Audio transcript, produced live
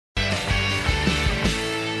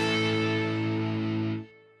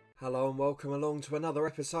Hello and welcome along to another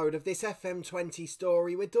episode of this FM20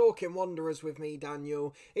 story with Dorking Wanderers with me,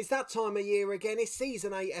 Daniel. It's that time of year again, it's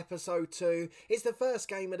Season 8, Episode 2. It's the first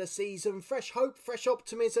game of the season, fresh hope, fresh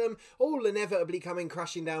optimism, all inevitably coming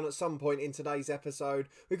crashing down at some point in today's episode.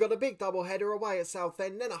 We've got a big double header away at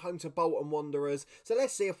Southend, then at home to Bolton Wanderers. So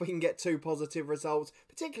let's see if we can get two positive results,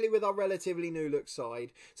 particularly with our relatively new look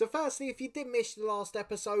side. So firstly, if you did miss the last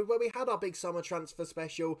episode where we had our big summer transfer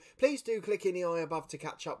special, please do click in the eye above to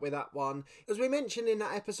catch up with that one. As we mentioned in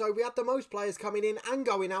that episode, we had the most players coming in and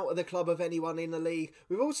going out of the club of anyone in the league.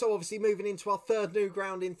 We've also obviously moving into our third new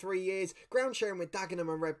ground in 3 years, ground sharing with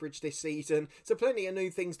Dagenham and Redbridge this season, so plenty of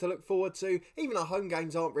new things to look forward to. Even our home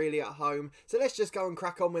games aren't really at home, so let's just go and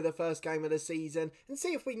crack on with the first game of the season and see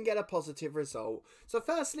if we can get a positive result. So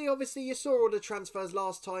firstly, obviously you saw all the transfers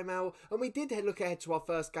last time out, and we did look ahead to our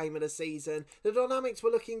first game of the season. The dynamics were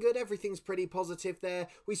looking good, everything's pretty positive there.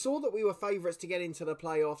 We saw that we were favourites to get into the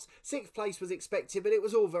playoffs. 6th place was expected, but it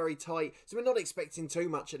was all very tight, so we're not expecting too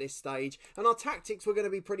much at this stage. And our tactics were going to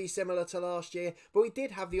be pretty similar to last year, but we did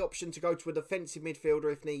have the option to go to a defensive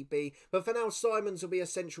midfielder if need be. But for now, Simons will be a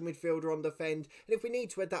central midfielder on defend, and if we need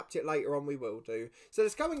to adapt it later on, we will do. So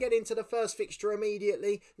let's go and get into the first fixture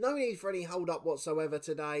immediately. No need for any hold up whatsoever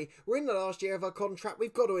today. We're in the last year of our contract,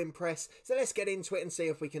 we've got to impress, so let's get into it and see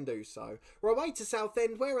if we can do so. We're away to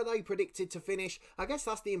Southend. Where are they predicted to finish? I guess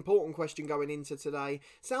that's the important question going into today.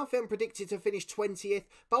 Southend predicted to finish 20th,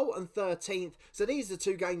 Bolton 13th, so these are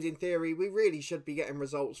two games in theory we really should be getting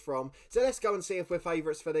results from. So let's go and see if we're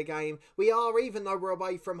favourites for the game. We are, even though we're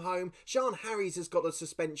away from home. Sean Harries has got a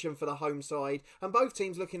suspension for the home side, and both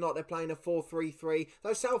teams looking like they're playing a 4-3-3,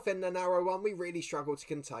 though Southend, the narrow one, we really struggle to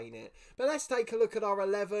contain it. But let's take a look at our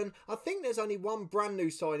 11. I think there's only one brand new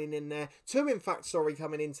signing in there, two in fact,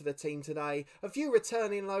 coming into the team today. A few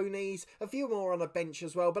returning loanees, a few more on the bench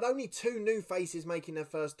as well, but only two new faces making their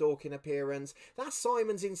first Dorking appearance. That's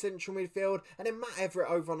Simons in central midfield, and then Matt Everett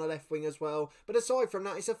over on the left wing as well. But aside from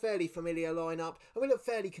that, it's a fairly familiar lineup, and we look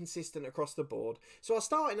fairly consistent across the board. So our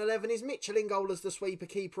starting 11 is Mitchell in goal as the sweeper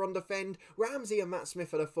keeper on defend, Ramsey and Matt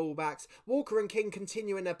Smith are the fullbacks, Walker and King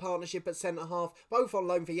continuing their partnership at centre half, both on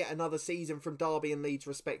loan for yet another season from Derby and Leeds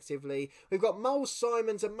respectively. We've got Moles,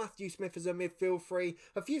 Simons and Matthew Smith as a midfield three,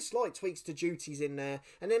 a few slight tweaks to duties in there,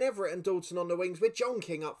 and then Everett and Dalton on the wings with John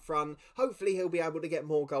King up front. Hopefully he'll be able to get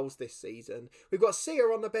more goals this season. We've got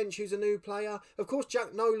Sear on the bench who's a new player, of course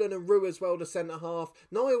Jack Nolan and Rue as well to centre half,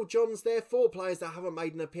 Niall Johns there, 4 players that haven't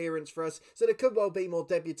made an appearance for us, so there could well be more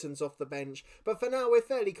debutants off the bench. But for now we're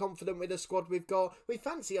fairly confident with the squad we've got. We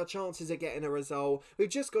fancy our chances of getting a result. We've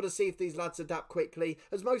just got to see if these lads adapt quickly,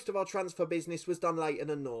 as most of our transfer business was done later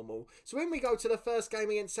than normal. So when we go to the first game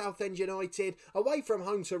against Southend United, away from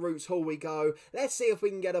home to Roots Hall we go. Let's see if we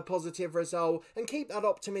can get a positive result and keep that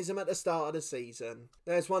optimism at the start of the season.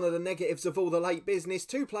 There's one of the negatives of all the late business,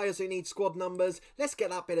 2 players who need squad numbers. Let's get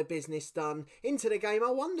that bit of business done. Into the game,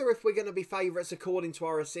 I wonder if we're going to be favourites according to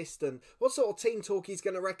our assistant. What sort of team talk he's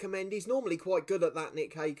going to recommend? He's normally quite good at that,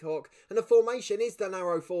 Nick Haycock. And the formation is the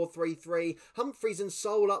narrow 4-3-3. Humphreys and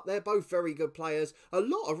Soul up there, both very good players. A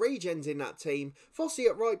lot of regens in that team. Fossey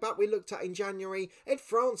at right back we looked at in January. Ed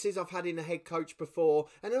Francis I've had in a head coach before.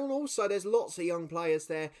 And then also there's lots of young players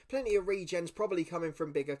there. Plenty of regens probably coming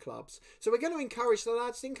from bigger clubs. So we're going to encourage the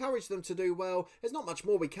lads, encourage them to do well. There's not much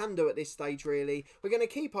more we can do at this stage really. We're going to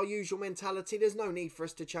keep our usual mentality. There's no need for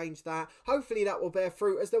us to change that. Hopefully that will bear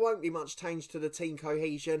fruit, as there won't be much change to the team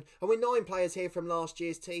cohesion. And with 9 players here from last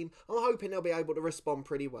year's team, I'm hoping they'll be able to respond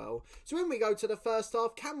pretty well. So when we go to the first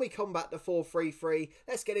half, can we combat the 4-3-3?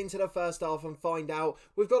 Let's get into the first half and find out.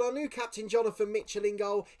 We've got our new captain Jonathan Mitchell in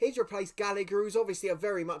goal. He's replaced Gallagher, who's obviously a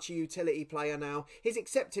very much a utility player now. He's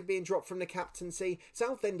accepted being dropped from the captaincy.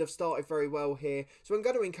 Southend have started very well here, so I'm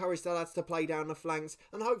going to encourage the lads to play down the flanks,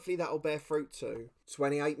 and hopefully that'll bear fruit too.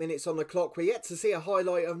 28 minutes on the clock, we're yet to see a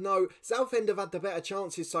highlight of note. Southend have had the better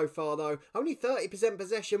chances so far though. Only 30%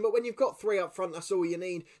 possession, but when you've got 3 up front, that's all you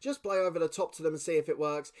need. Just play over the top to them and see if it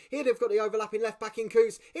works. Here they've got the overlapping left back in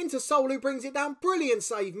Coots, into Soul who brings it down. Brilliant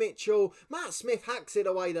save Mitchell. Matt Smith hacks it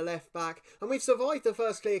away the left back, and we've survived the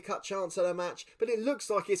first clear cut chance of the match, but it looks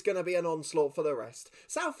like it's going to be an onslaught for the rest.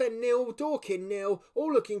 Southend 0, Dorking 0,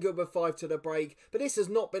 all looking good with 5 to the break, but this has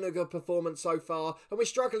not been a good performance so far, and we're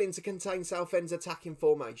struggling to contain Southend's attacking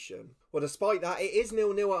formation. Well, despite that, it is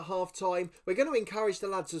 0-0 at half-time. We're going to encourage the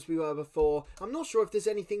lads as we were before. I'm not sure if there's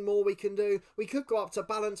anything more we can do. We could go up to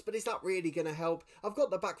balance, but is that really going to help? I've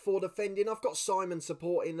got the back four defending. I've got Simon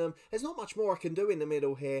supporting them. There's not much more I can do in the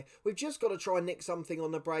middle here. We've just got to try and nick something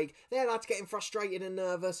on the break. Their lads getting frustrated and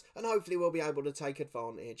nervous, and hopefully we'll be able to take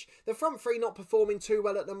advantage. The front three not performing too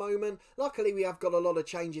well at the moment. Luckily, we have got a lot of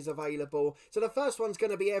changes available. So the first one's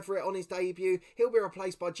going to be Everett on his debut. He'll be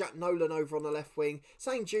replaced by Jack Nolan over on the left wing.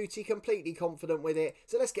 Same duty, completely confident with it,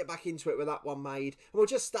 so let's get back into it with that one made, and we'll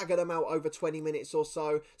just stagger them out over 20 minutes or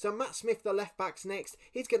so. So Matt Smith, the left back's next.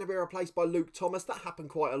 He's going to be replaced by Luke Thomas. That happened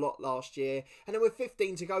quite a lot last year. And then with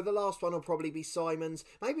 15 to go, the last one will probably be Simons,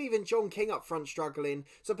 maybe even John King up front struggling,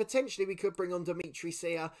 so potentially we could bring on Dimitri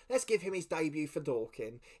Sear. Let's give him his debut for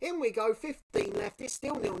Dorking. In we go, 15 left. It's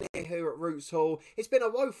still 0-0 here at Roots Hall. It's been a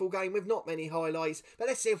woeful game with not many highlights, but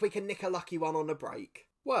let's see if we can nick a lucky one on the break.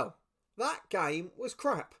 Well, that game was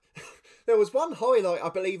crap. There was one highlight, I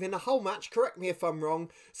believe, in the whole match. Correct me if I'm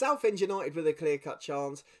wrong. Southend United with a clear-cut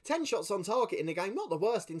chance. 10 shots on target in the game. Not the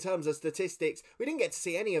worst in terms of statistics. We didn't get to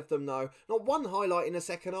see any of them, though. Not one highlight in the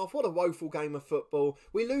second half. What a woeful game of football.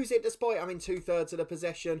 We lose it despite having 2/3 of the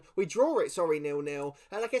possession. We draw it, 0-0.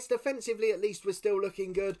 And I guess defensively, at least, we're still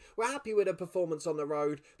looking good. We're happy with a performance on the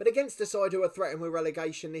road. But against the side who are threatened with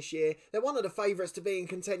relegation this year, they're one of the favourites to be in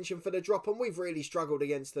contention for the drop, and we've really struggled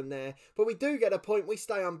against them there. But we do get a point. We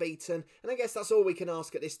stay unbeaten. And I guess that's all we can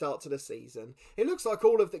ask at this start to the season. It looks like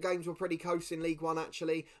all of the games were pretty close in League One,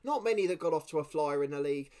 actually. Not many that got off to a flyer in the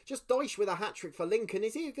league. Just Dyche with a hat-trick for Lincoln.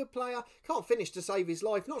 Is he a good player? Can't finish to save his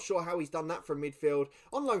life. Not sure how he's done that from midfield.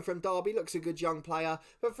 On loan from Derby, looks a good young player.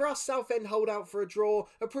 But for us, Southend hold out for a draw.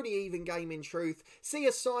 A pretty even game in truth.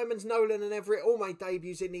 Sears, Simons, Nolan and Everett all made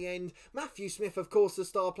debuts in the end. Matthew Smith, of course, the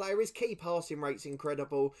star player. His key passing rate's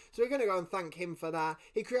incredible. So we're going to go and thank him for that.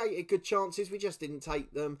 He created good chances. We just didn't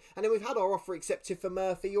take them. And then we've had our offer accepted for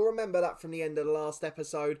Murphy. You'll remember that from the end of the last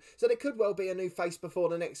episode. So there could well be a new face before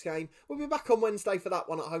the next game. We'll be back on Wednesday for that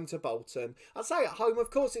one at home to Bolton. I'd say at home, of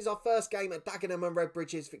course, it's our first game at Dagenham and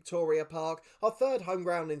Redbridge's Victoria Park. Our third home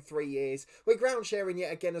ground in 3 years. We're ground sharing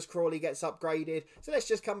yet again as Crawley gets upgraded. So let's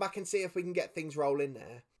just come back and see if we can get things rolling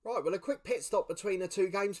there. Right, well, a quick pit stop between the two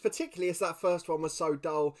games, particularly as that first one was so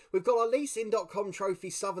dull. We've got our leasing.com trophy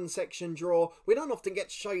Southern section draw. We don't often get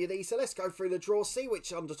to show you these, so let's go through the draw, see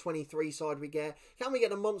which under-23 side we get. Can we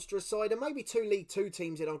get a monstrous side and maybe 2 League 2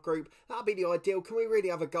 teams in our group? That'd be the ideal. Can we really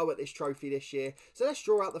have a go at this trophy this year? So let's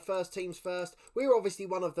draw out the first teams first. We're obviously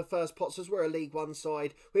one of the first pots as we're a League 1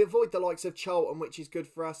 side. We avoid the likes of Charlton, which is good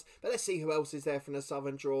for us, but let's see who else is there from the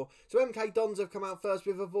Southern draw. So MK Dons have come out first.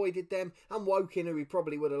 We've avoided them, and Woking, who we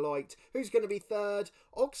probably would have liked. Who's going to be third?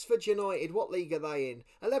 Oxford United. What league are they in?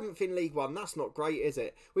 11th in League 1. That's not great, is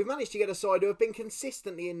it? We've managed to get a side who have been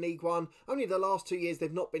consistently in League 1. Only the last 2 years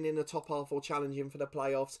they've not been in the top half or challenging for the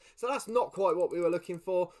playoffs. So that's not quite what we were looking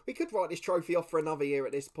for. We could write this trophy off for another year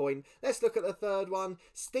at this point. Let's look at the third one.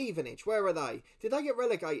 Stevenage. Where are they? Did they get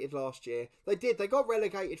relegated last year? They did. They got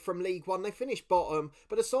relegated from League 1. They finished bottom,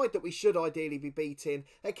 but a side that we should ideally be beating.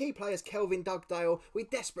 Their key player's Kelvin Dugdale. We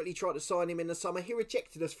desperately tried to sign him in the summer. He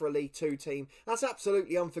rejected us for a League 2 team. That's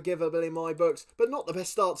absolutely unforgivable in my books, but not the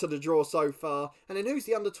best start to the draw so far. And then who's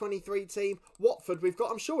the under-23 team? Watford we've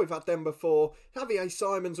got. I'm sure we've had them before. Javier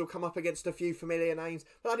Simons will come up against a few familiar names,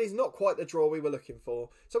 but that is not quite the draw we were looking for.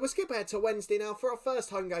 So we'll skip ahead to Wednesday now for our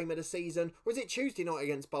first home game of the season. Or is it Tuesday night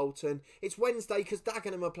against Bolton? It's Wednesday because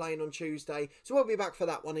Dagenham are playing on Tuesday, so we'll be back for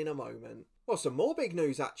that one in a moment. Well, some more big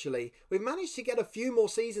news actually. We've managed to get a few more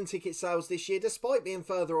season ticket sales this year despite being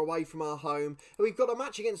further away from our home. And we've got a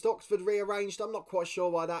match against Oxford rearranged. I'm not quite sure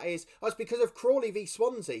why that is. Oh, it's because of Crawley v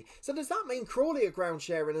Swansea. So does that mean Crawley are ground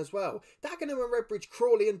sharing as well? Dagenham and Redbridge,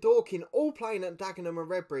 Crawley and Dorking all playing at Dagenham and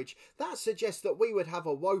Redbridge. That suggests that we would have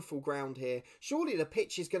a woeful ground here. Surely the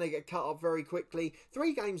pitch is going to get cut up very quickly.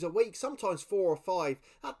 3 games a week, sometimes 4 or 5.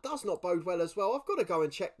 That does not bode well as well. I've got to go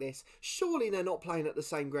and check this. Surely they're not playing at the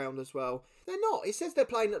same ground as well. They're not. It says they're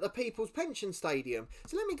playing at the People's Pension Stadium.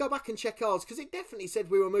 So let me go back and check ours, because it definitely said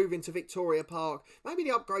we were moving to Victoria Park. Maybe the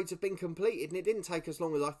upgrades have been completed and it didn't take as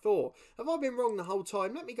long as I thought. Have I been wrong the whole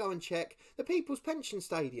time? Let me go and check. The People's Pension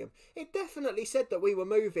Stadium. It definitely said that we were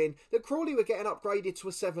moving, that Crawley were getting upgraded to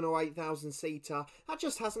a 7,000 or 8,000 seater. That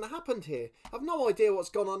just hasn't happened here. I've no idea what's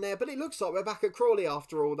gone on there, but it looks like we're back at Crawley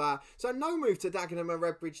after all that. So no move to Dagenham and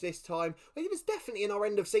Redbridge this time. Well, it was definitely in our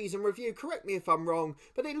end of season review. Correct me if I'm wrong,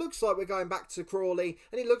 but it looks like we're going back to Crawley,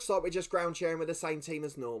 and it looks like we're just ground sharing with the same team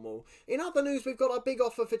as normal. In other news, we've got a big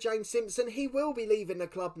offer for James Simpson. He will be leaving leaving the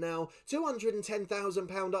club now.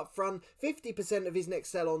 £210,000 up front, 50% of his next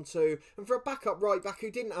sell on too. And for a backup right back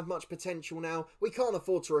who didn't have much potential now, we can't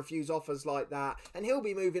afford to refuse offers like that. And he'll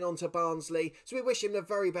be moving on to Barnsley, so we wish him the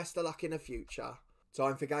very best of luck in the future.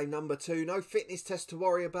 Time for game number 2. No fitness test to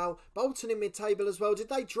worry about. Bolton in mid-table as well. Did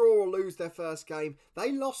they draw or lose their first game?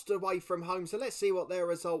 They lost away from home, so let's see what their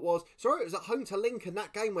result was. Sorry, it was at home to Lincoln,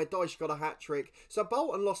 that game where Dyche got a hat-trick. So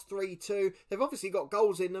Bolton lost 3-2. They've obviously got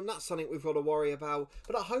goals in them. That's something we've got to worry about.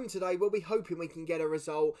 But at home today, we'll be hoping we can get a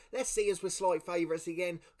result. Let's see, as we're slight favourites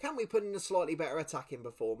again, can we put in a slightly better attacking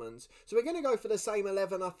performance? So we're going to go for the same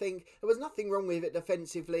 11, I think. There was nothing wrong with it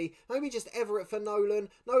defensively. Maybe just Everett for Nolan.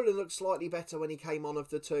 Nolan looked slightly better when he came on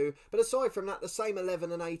of the two, but aside from that, the same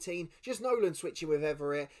 11 and 18, just Nolan switching with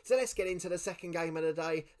Everett. So let's get into the second game of the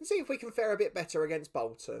day and see if we can fare a bit better against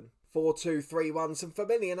Bolton. 4-2-3-1, some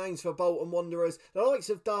familiar names for Bolton Wanderers, the likes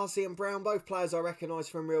of Darcy and Brown, both players I recognise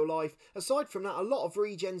from real life. Aside from that, a lot of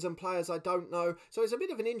regens and players I don't know, so it's a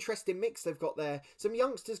bit of an interesting mix they've got there. Some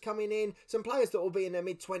youngsters coming in, some players that will be in their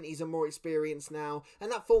mid-20s and more experienced now, and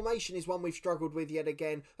that formation is one we've struggled with yet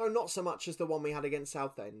again, though not so much as the one we had against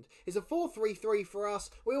Southend. It's a 4-3-3 for us.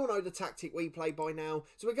 We all know the tactic we play by now,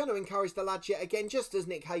 so we're going to encourage the lads yet again, just as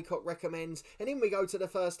Nick Haycock recommends, and in we go to the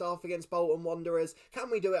first half against Bolton Wanderers. Can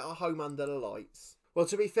we do it at home under the lights? Well,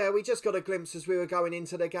 to be fair, we just got a glimpse as we were going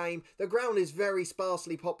into the game. The ground is very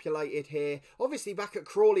sparsely populated here. Obviously, back at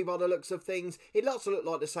Crawley, by the looks of things, it does look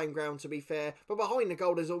like the same ground, to be fair. But behind the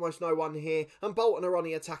goal, there's almost no one here. And Bolton are on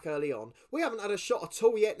the attack early on. We haven't had a shot at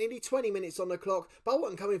all yet. Nearly 20 minutes on the clock.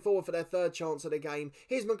 Bolton coming forward for their third chance of the game.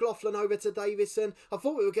 Here's McLaughlin over to Davison. I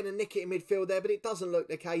thought we were going to nick it in midfield there, but it doesn't look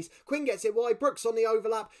the case. Quinn gets it wide. Brooks on the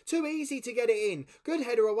overlap. Too easy to get it in. Good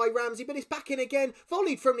header away, Ramsey, but it's back in again.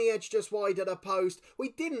 Volleyed from the edge just wide of the post. We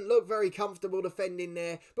didn't look very comfortable defending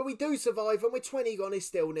there, but we do survive, and with 20 gone, it's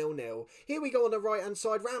still 0-0. Here we go on the right hand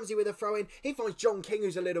side. Ramsey with a throw in. He finds John King,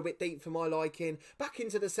 who's a little bit deep for my liking. Back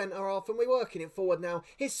into the centre half, and we're working it forward now.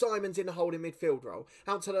 Here's Simons in the holding midfield role.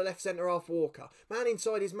 Out to the left centre half, Walker. Man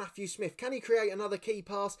inside is Matthew Smith. Can he create another key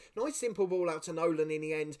pass? Nice simple ball out to Nolan in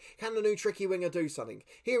the end. Can the new tricky winger do something?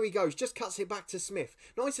 Here he goes. Just cuts it back to Smith.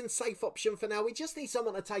 Nice and safe option for now. We just need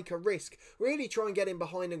someone to take a risk. Really try and get in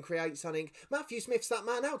behind and create something. Matthew Smith's that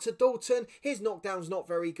man. Out to Dalton. His knockdown's not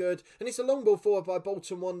very good, and it's a long ball forward by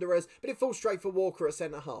Bolton Wanderers, but it falls straight for Walker at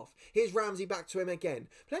centre half. Here's Ramsey back to him again.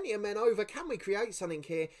 Plenty of men over. Can we create something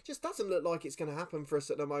here? Just doesn't look like it's going to happen for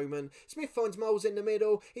us at the moment. Smith finds Moles in the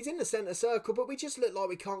middle. He's in the centre circle, but we just look like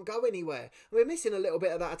we can't go anywhere. And we're missing a little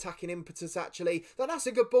bit of that attacking impetus, actually. But that's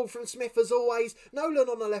a good ball from Smith as always. Nolan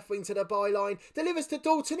on the left wing to the byline. Delivers to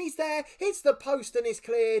Dalton. He's there. Hits the post and is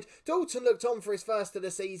cleared. Dalton looked on for his first of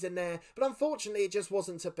the season there, but unfortunately it just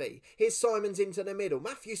wasn't to be. Here's Simons into the middle.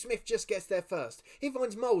 Matthew Smith just gets there first. He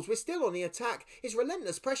finds Moles. We're still on the attack. It's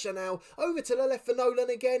relentless pressure now. Over to the left for Nolan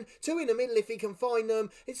again. Two in the middle if he can find them.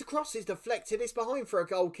 It's across, is deflected. It's behind for a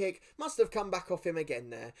goal kick. Must have come back off him again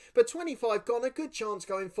there. But 25 gone. A good chance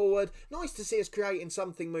going forward. Nice to see us creating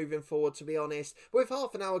something moving forward, to be honest. But with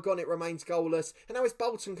half an hour gone, it remains goalless. And now it's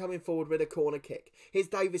Bolton coming forward with a corner kick. Here's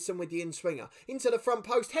Davison with the in-swinger. Into the front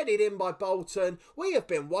post. Headed in by Bolton. We have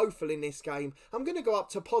been woeful in this game. I'm going to go up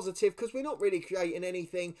to positive because we're not really creating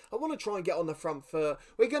anything. I want to try and get on the front foot.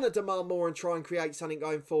 We're going to demand more and try and create something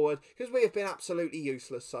going forward because we have been absolutely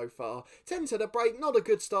useless so far. 10 to the break, not a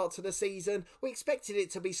good start to the season. We expected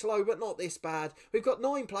it to be slow, but not this bad. We've got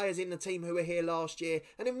 9 players in the team who were here last year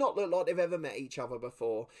and have not looked like they've ever met each other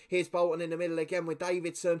before. Here's Bolton in the middle again with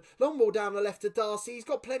Davidson. Long ball down the left to Darcy. He's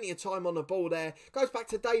got plenty of time on the ball there. Goes back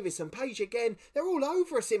to Davison. Page again. They're all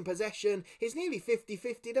over us in possession. It's nearly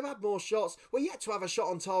 50-50. They've had more shots. We're yet to have a shot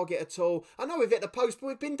on target at all. I know we've hit the post, but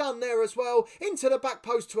we've been done there as well. Into the back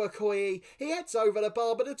post to Okoye. He heads over the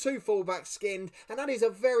bar, but the 2 fullbacks skinned, and that is a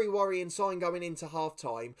very worrying sign going into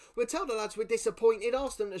half-time. We'll tell the lads we're disappointed,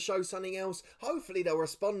 ask them to show something else. Hopefully they'll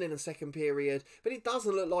respond in the second period, but it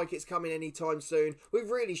doesn't look like it's coming anytime soon. We've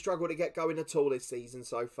really struggled to get going at all this season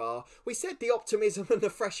so far. We said the optimism and the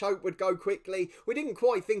fresh hope would go quickly. We didn't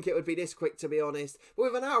quite think it would be this quick, to be honest. But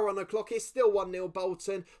with an hour on the clock, it's still 1-0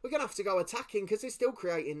 Bolton. We're going to have to go attacking because they're still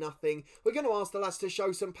creating nothing. We're going to ask the lads to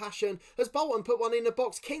show some passion. As Bolton put one in the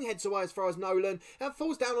box, King heads away as far as Nolan and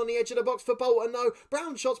falls down on the edge of the box for Bolton. No,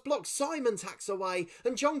 Brown shots blocked. Simon tacks away,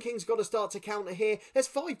 and John King's got to start to counter here. There's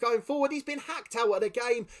 5 going forward. He's been hacked out of the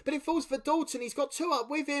game, but it falls for Dalton. He's got 2 up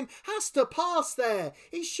with him. Has to pass there.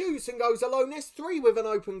 He shoots and goes alone. There's 3 with an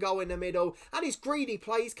open goal in the middle, and his greedy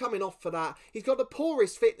play. He's coming off for that. He's got the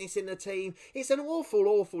poorest fitness in the team. It's an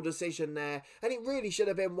awful decision there, and it really should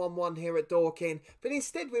have been 1-1 here at Dorking. Dorking, but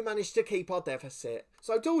instead we managed to keep our deficit.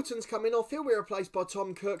 So Dalton's coming off, he'll be replaced by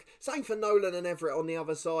Tom Cook, same for Nolan and Everett on the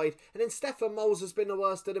other side, and then Stefan Moles has been the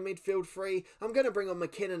worst of the midfield three. I'm going to bring on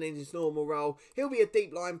McKinnon in his normal role, he'll be a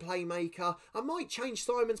deep line playmaker. I might change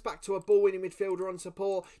Simons back to a ball-winning midfielder on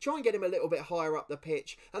support, try and get him a little bit higher up the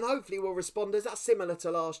pitch, and hopefully we'll respond as that's similar to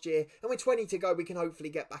last year, and with 20 to go we can hopefully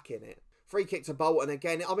get back in it. Free kick to Bolton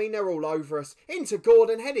again. I mean, they're all over us. Into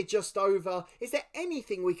Gordon, headed just over. Is there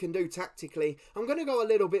anything we can do tactically? I'm going to go a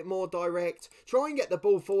little bit more direct. Try and get the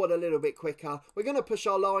ball forward a little bit quicker. We're going to push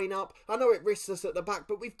our line up. I know it risks us at the back,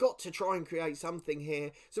 but we've got to try and create something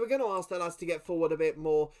here. So we're going to ask the lads to get forward a bit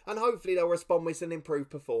more, and hopefully they'll respond with an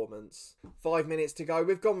improved performance. 5 minutes to go.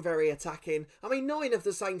 We've gone very attacking. I mean, 9 of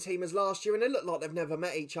the same team as last year, and they look like they've never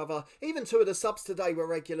met each other. Even 2 of the subs today were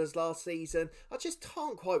regulars last season. I just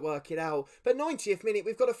can't quite work it out. But 90th minute,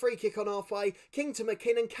 we've got a free kick on halfway. King to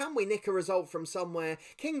McKinnon. Can we nick a result from somewhere?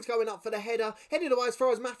 King's going up for the header. Headed away as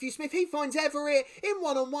far as Matthew Smith. He finds Everett in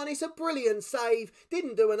one-on-one. It's a brilliant save.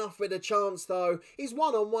 Didn't do enough with a chance though. He's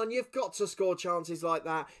one-on-one. You've got to score chances like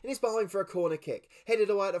that. And it's behind for a corner kick.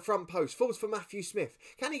 Headed away at the front post. Falls for Matthew Smith.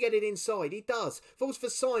 Can he get it inside? He does. Falls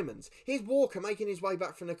for Simons. Here's Walker making his way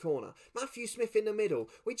back from the corner. Matthew Smith in the middle.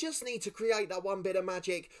 We just need to create that one bit of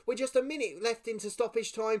magic. We're just a minute left into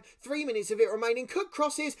stoppage time. 3 minutes of it remaining. Cook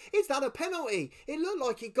crosses. Is that a penalty? It looked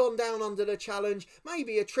like he'd gone down under the challenge.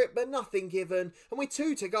 Maybe a trip, but nothing given. And with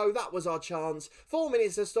 2 to go, that was our chance. 4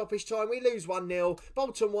 minutes of stoppage time. We lose 1-0.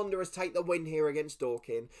 Bolton Wanderers take the win here against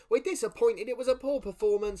Dorking. We're disappointed. It was a poor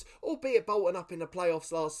performance, albeit Bolton up in the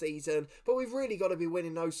playoffs last season. But we've really got to be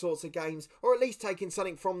winning those sorts of games, or at least taking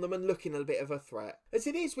something from them and looking a bit of a threat. As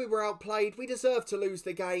it is, we were outplayed. We deserved to lose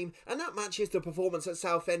the game, and that matches the performance at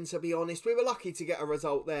Southend, to be honest. We were lucky to get a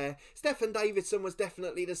result there. Stefan Davidson was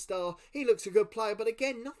definitely the star. He looks a good player, but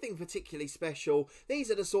again, nothing particularly special. These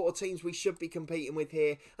are the sort of teams we should be competing with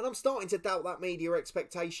here, and I'm starting to doubt that media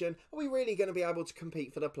expectation. Are we really going to be able to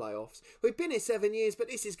compete for the playoffs? We've been here 7 years, but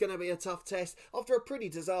this is going to be a tough test after a pretty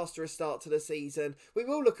disastrous start to the season. We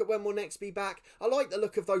will look at when we'll next be back. I like the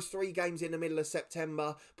look of those 3 games in the middle of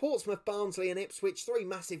September. Portsmouth, Barnsley and Ipswich, 3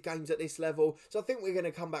 massive games at this level, so I think we're going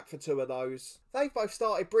to come back for 2 of those. They've both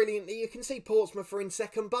started brilliantly. You can see Portsmouth are in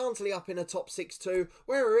second, Barnsley up in a top 6 too.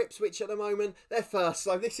 Where are Ipswich at the moment? They're first,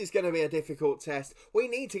 so this is going to be a difficult test. We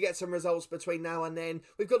need to get some results between now and then.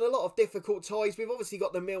 We've got a lot of difficult ties. We've obviously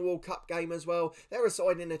got the Millwall Cup game as well. They're a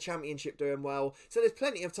side in the Championship doing well, so there's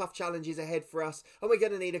plenty of tough challenges ahead for us, and we're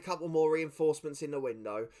going to need a couple more reinforcements in the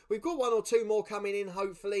window. We've got 1 or 2 more coming in,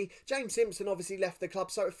 hopefully. James Simpson obviously left the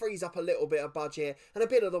club, so it frees up a little bit of budget and a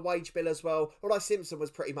bit of the wage bill as well, although Simpson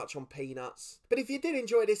was pretty much on peanuts. But if you did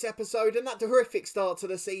enjoy this episode and that horrific start to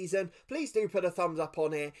the season, please do put a thumbs up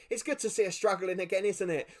on it. It's good to see us struggling again, isn't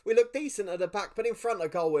it? We look decent at the back, but in front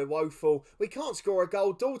of goal we're woeful. We can't score a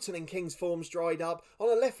goal. Dalton and King's form's dried up. On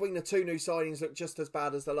the left wing, the 2 new signings look just as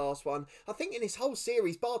bad as the last one. I think in this whole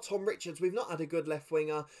series, bar Tom Richards, we've not had a good left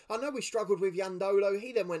winger. I know we struggled with Yandolo.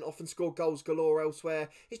 He then went off and scored goals galore elsewhere.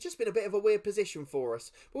 It's just been a bit of a weird position for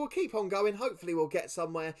us. But we'll keep on going. Hopefully we'll get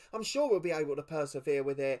somewhere. I'm sure we'll be able to persevere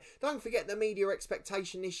with it. Don't forget the media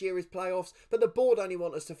expectation this year is playoffs, but the board only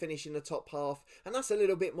want us to finish in the top half, and that's a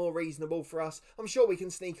little bit more reasonable for us. I'm sure we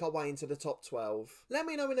can sneak our way into the top 12. Let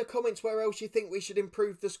me know in the comments where else you think we should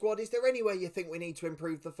improve the squad. Is there anywhere you think we need to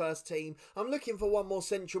improve the first team? I'm looking for one more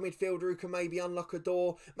central midfielder who can maybe unlock a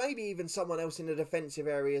door, maybe even someone else in the defensive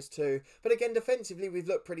areas too. But again, defensively we've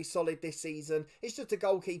looked pretty solid this season. It's just a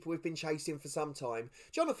goalkeeper we've been chasing for some time.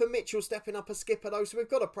 Jonathan Mitchell stepping up as skipper though, so we've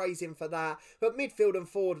got to praise him for that. But midfield and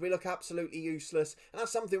forward we look absolutely useless, and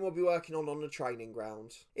that's something we'll be working on the training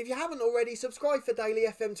ground. If you haven't already, subscribe for daily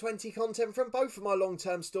FM20 content from both of my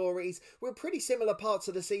long-term stories. We're pretty similar parts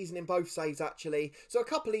of the season in both saves actually. So a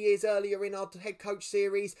couple of years earlier in our head coach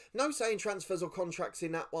series, no saying transfers or contracts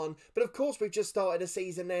in that one, but of course we've just started a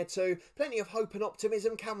season there too. Plenty of hope and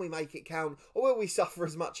optimism. Can we make it count, or will we suffer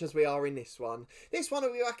as much as we are in this one? This one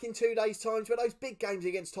will be back in 2 days' time with those big games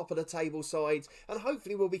against top of the table sides, and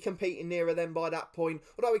hopefully we'll be competing nearer them by that point,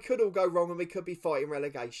 although it could all go wrong and we could be fighting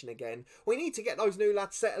relegation again. We need to get those new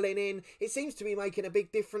lads settling in. It seems to be making a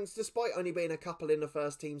big difference despite only being a couple in the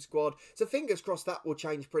first team squad, so fingers crossed that will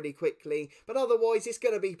change pretty quickly, but otherwise it's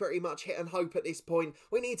going to be pretty much hit and hope at this point.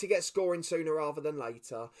 We need to get scoring sooner rather than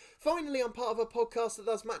later. Finally, I'm part of a podcast that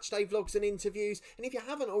does matchday vlogs and interviews, and if you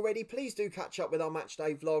haven't already, please do catch up with our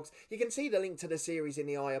matchday vlogs. You can see the link to the series in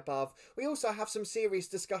the eye above. We also have some serious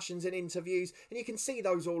discussions and interviews, and you can see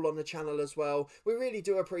those all on the channel as well. We really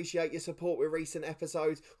do appreciate your support with recent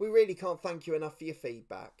episodes. We really can't thank you enough for your feedback.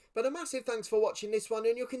 back. But a massive thanks for watching this one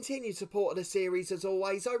and your continued support of the series as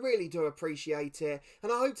always. I really do appreciate it,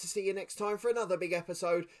 and I hope to see you next time for another big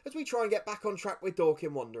episode as we try and get back on track with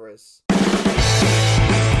Dorking Wanderers.